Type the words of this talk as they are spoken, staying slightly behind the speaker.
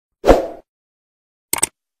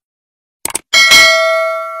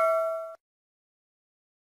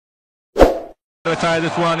Tie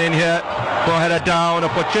this one in here. Go header down,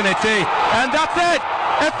 opportunity, and that's it.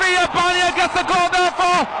 Efia Bania gets the goal there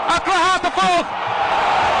for Kotoko.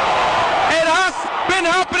 It has been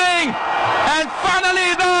happening, and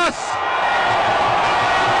finally thus.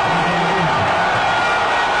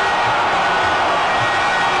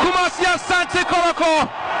 Kotoko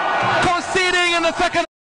conceding in the second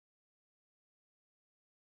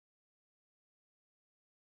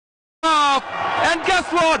half, and guess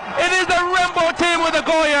what? It is the Rainbow team with a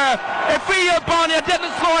goal here. Efia Bania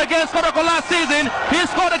didn't score against Kotoko last season. He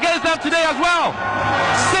scored against them today as well.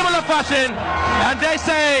 Similar fashion, and they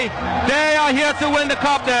say they are here to win the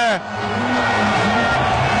cup there.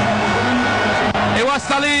 It was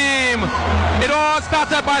Salim. It all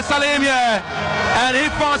started by Salim here, and he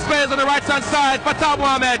found space on the right hand side. Fatah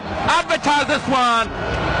Mohamed advertised this one.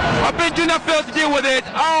 A bit Junior failed to deal with it.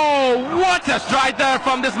 Oh, what a strike there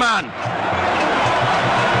from this man.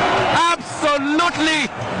 Absolutely.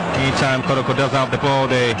 Anytime Kotoko does have the ball,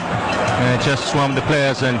 they just swarm the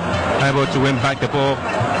players and able to win back the ball.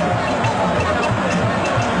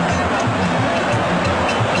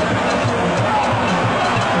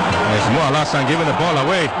 There's more last time giving the ball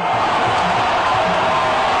away.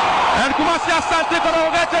 And Kumasi Asante Kotoko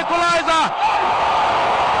gets equalizer.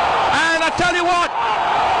 And I tell you what,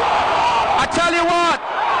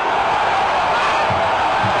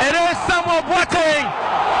 it is Samuel Boateng.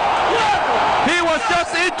 He was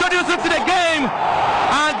just introduced into the game,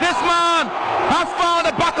 and this man has found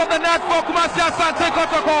the back of the net for Kumasi Asante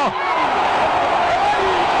Kotoko.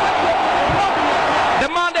 The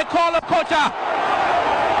man they call a coacher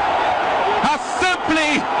has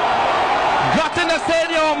simply gotten the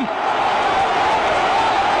stadium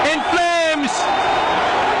in flames.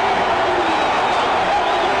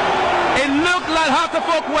 It looked like half the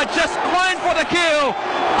folk were just going for the kill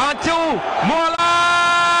until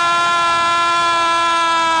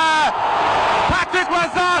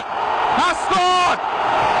Razak has scored.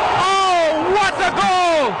 Oh, what a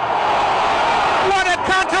goal! What a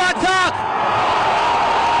counter-attack!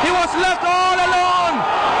 He was left all alone,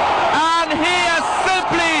 and he has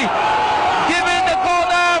simply given the goal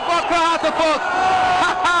there for Kotoko.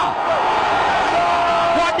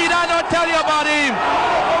 What did I not tell you about him?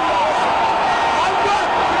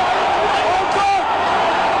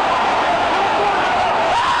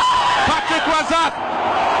 Razak.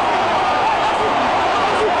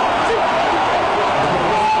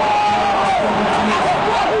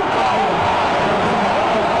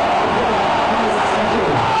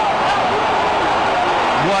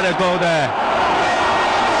 What a goal there.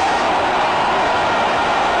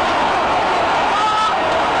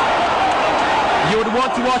 You would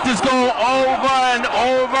want to watch this goal over and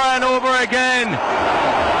over and over again.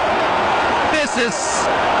 This is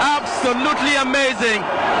absolutely amazing.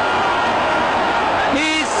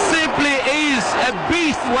 He simply is a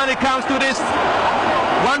beast when it comes to this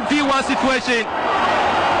 1v1 situation.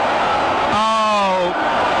 Oh,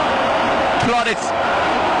 plaudits.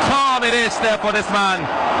 Calm it is there for this man.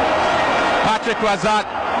 Razak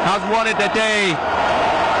has won it today.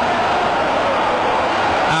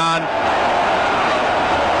 And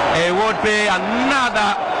it would be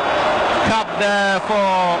another cup there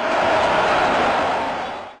for